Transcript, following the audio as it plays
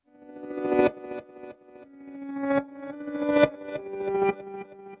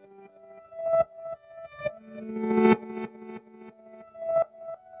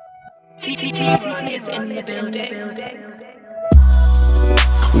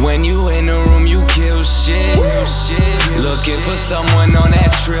shit. Looking for someone on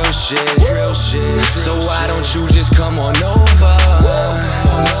that trill shit. So why don't you just come on over,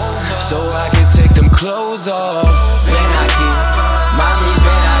 so I can take them clothes off. Ben Aqui, mommy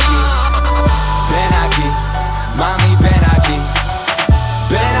Ben Aqui, Ben Aqui, mommy Ben Aqui,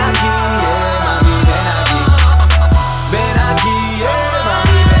 Ben Aqui, yeah, mommy Ben Aqui, Ben Aqui, yeah,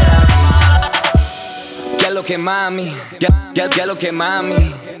 mommy Ben Aqui. Ya lo que mami, ya lo que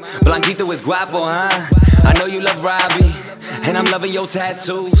mami. Blanquito is guapo, huh? I know you love Robbie, and I'm loving your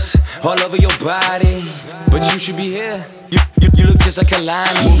tattoos all over your body. But you should be here. You look just like a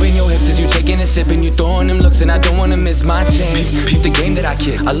lion. Moving your hips as you taking a sip and you throwing them looks, and I don't wanna miss my chance. Peep the game that I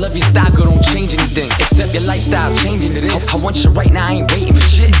kick. I love your style, girl, don't change anything except your lifestyle changing to this. I want you right now, I ain't waiting for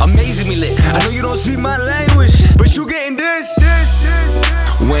shit. Amazingly lit. I know you don't speak my language, but you getting this.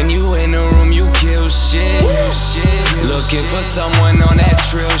 When you in the room, you kill shit. Looking for someone on that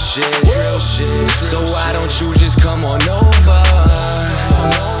trill shit. So why don't you just come on over,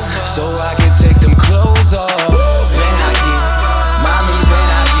 so I can take them clothes off. Ben Aqui, mommy Ben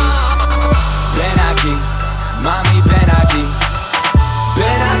Aqui, Ben Aqui, mommy Ben Aqui,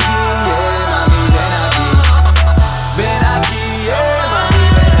 Ben Aqui, yeah, mommy Ben Aqui, Ben Aqui, yeah, mommy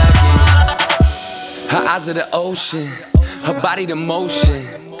Ben Aqui. Her eyes are the ocean, her body the motion,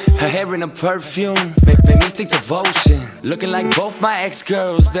 her hair in a perfume, made me think devotion. Looking like both my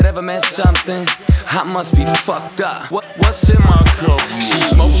ex-girls that ever meant something. I must be fucked up. What's in my cup? She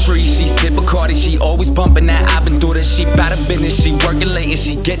smoke trees, she sip Bacardi, she always bumping that. I've been through this, she bout her business, she working late and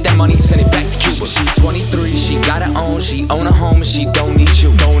she get that money, send it back to Cuba. She 23, she got her own, she own a home and she don't need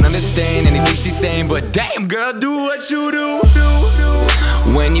you. Don't understand anything she's saying, but damn girl, do what you do.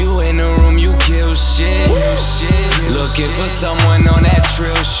 When you in the room, you kill shit. Looking for someone on that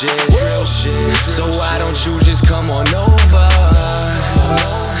trill shit. So why don't you just come on over,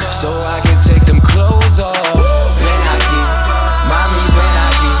 so I can take them clothes off. Ben Aqui, mommy Ben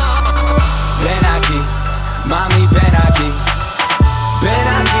Aqui, Ben Aqui, mommy Ben Aqui, Ben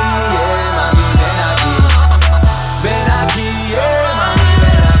Aqui, yeah, mommy Ben Aqui, Ben Aqui, yeah, mommy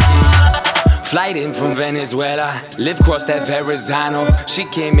Ben Aqui. Flight in from Venezuela, live cross that Verrazano. She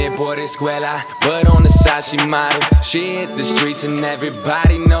came here por escuela, but on the side she model. She hit the streets and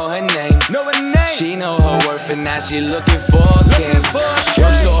everybody know her name. She know her worth and now she looking for a king.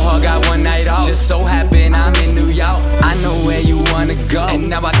 Work so hard, got one night off. Just so happen I'm in New York. I know where you wanna go, and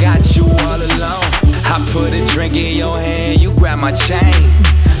now I got you all alone. I put a drink in your hand, you grab my chain.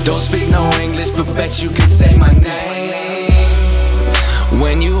 Don't speak no English, but bet you can say my name.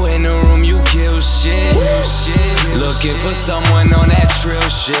 When you in the room, you kill shit. Looking for someone on that trill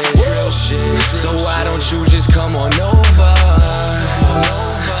shit. So why don't you just come on over,